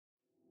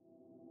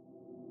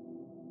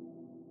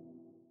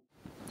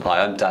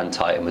Hi, I'm Dan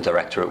Tite, I'm a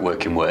director at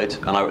Working Word,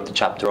 and I wrote the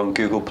chapter on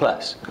Google+.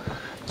 So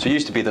it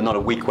used to be that not a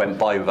week went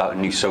by without a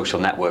new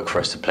social network for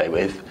us to play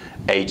with.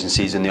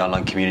 Agencies in the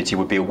online community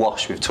would be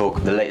awash with talk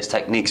of the latest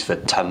techniques for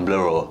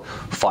Tumblr or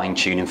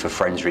fine-tuning for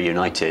Friends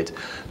Reunited.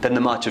 Then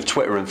the march of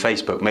Twitter and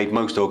Facebook made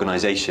most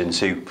organisations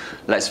who,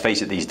 let's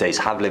face it these days,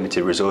 have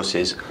limited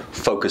resources,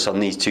 focus on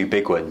these two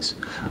big ones.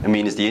 I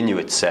mean, as the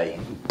Inuits say,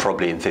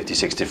 probably in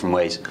 56 different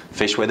ways,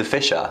 fish where the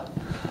fish are.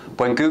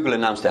 When Google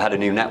announced it had a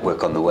new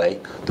network on the way,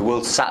 the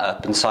world sat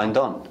up and signed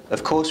on.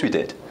 Of course we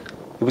did.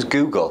 It was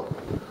Google.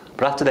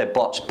 But after their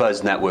botched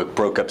Buzz network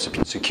broke up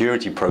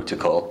security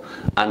protocol,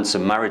 and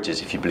some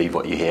marriages if you believe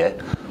what you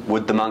hear,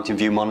 would the Mountain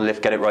View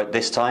monolith get it right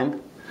this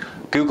time?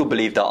 Google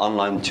believed that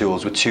online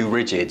tools were too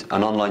rigid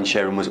and online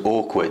sharing was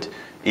awkward,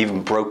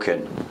 even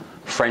broken.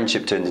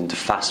 Friendship turned into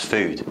fast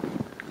food.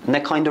 And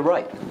they're kind of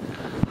right.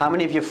 How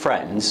many of your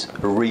friends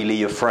are really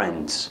your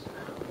friends?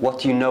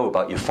 What do you know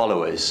about your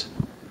followers?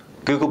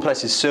 Google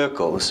Plus's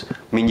circles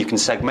mean you can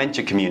segment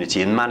your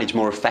community and manage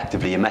more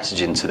effectively your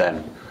messaging to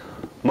them.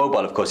 Mobile,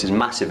 of course, is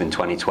massive in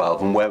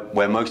 2012 and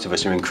where most of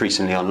us are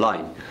increasingly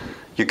online.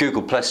 Your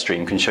Google Plus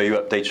stream can show you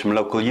updates from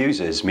local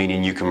users,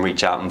 meaning you can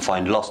reach out and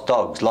find lost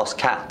dogs, lost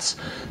cats,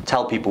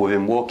 tell people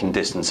within walking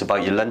distance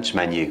about your lunch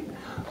menu,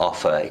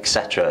 offer,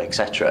 etc.,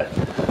 etc.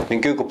 I mean,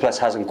 Google Plus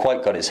hasn't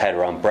quite got its head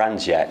around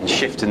brands yet, and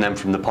shifting them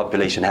from the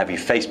population-heavy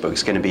Facebook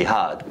is going to be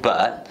hard,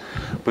 but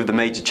with the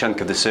major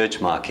chunk of the search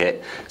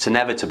market, it's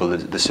inevitable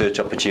that the search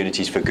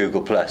opportunities for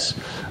Google Plus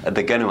are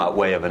going to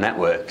outweigh other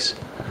networks.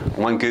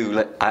 When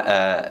Google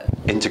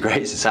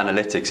integrates its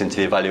analytics into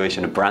the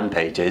evaluation of brand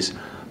pages,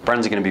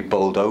 brands are going to be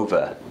bowled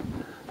over.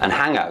 And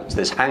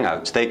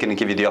Hangouts, they're going to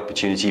give you the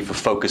opportunity for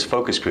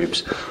focus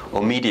groups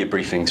or media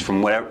briefings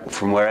from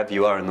wherever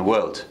you are in the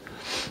world.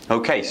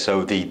 Okay,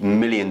 so the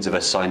millions of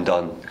us signed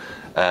on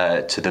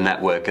to the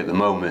network at the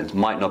moment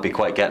might not be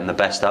quite getting the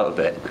best out of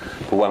it.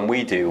 But when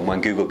we do, and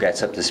when Google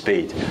gets up to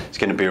speed, it's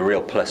going to be a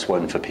real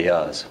 +1 for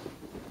PRs.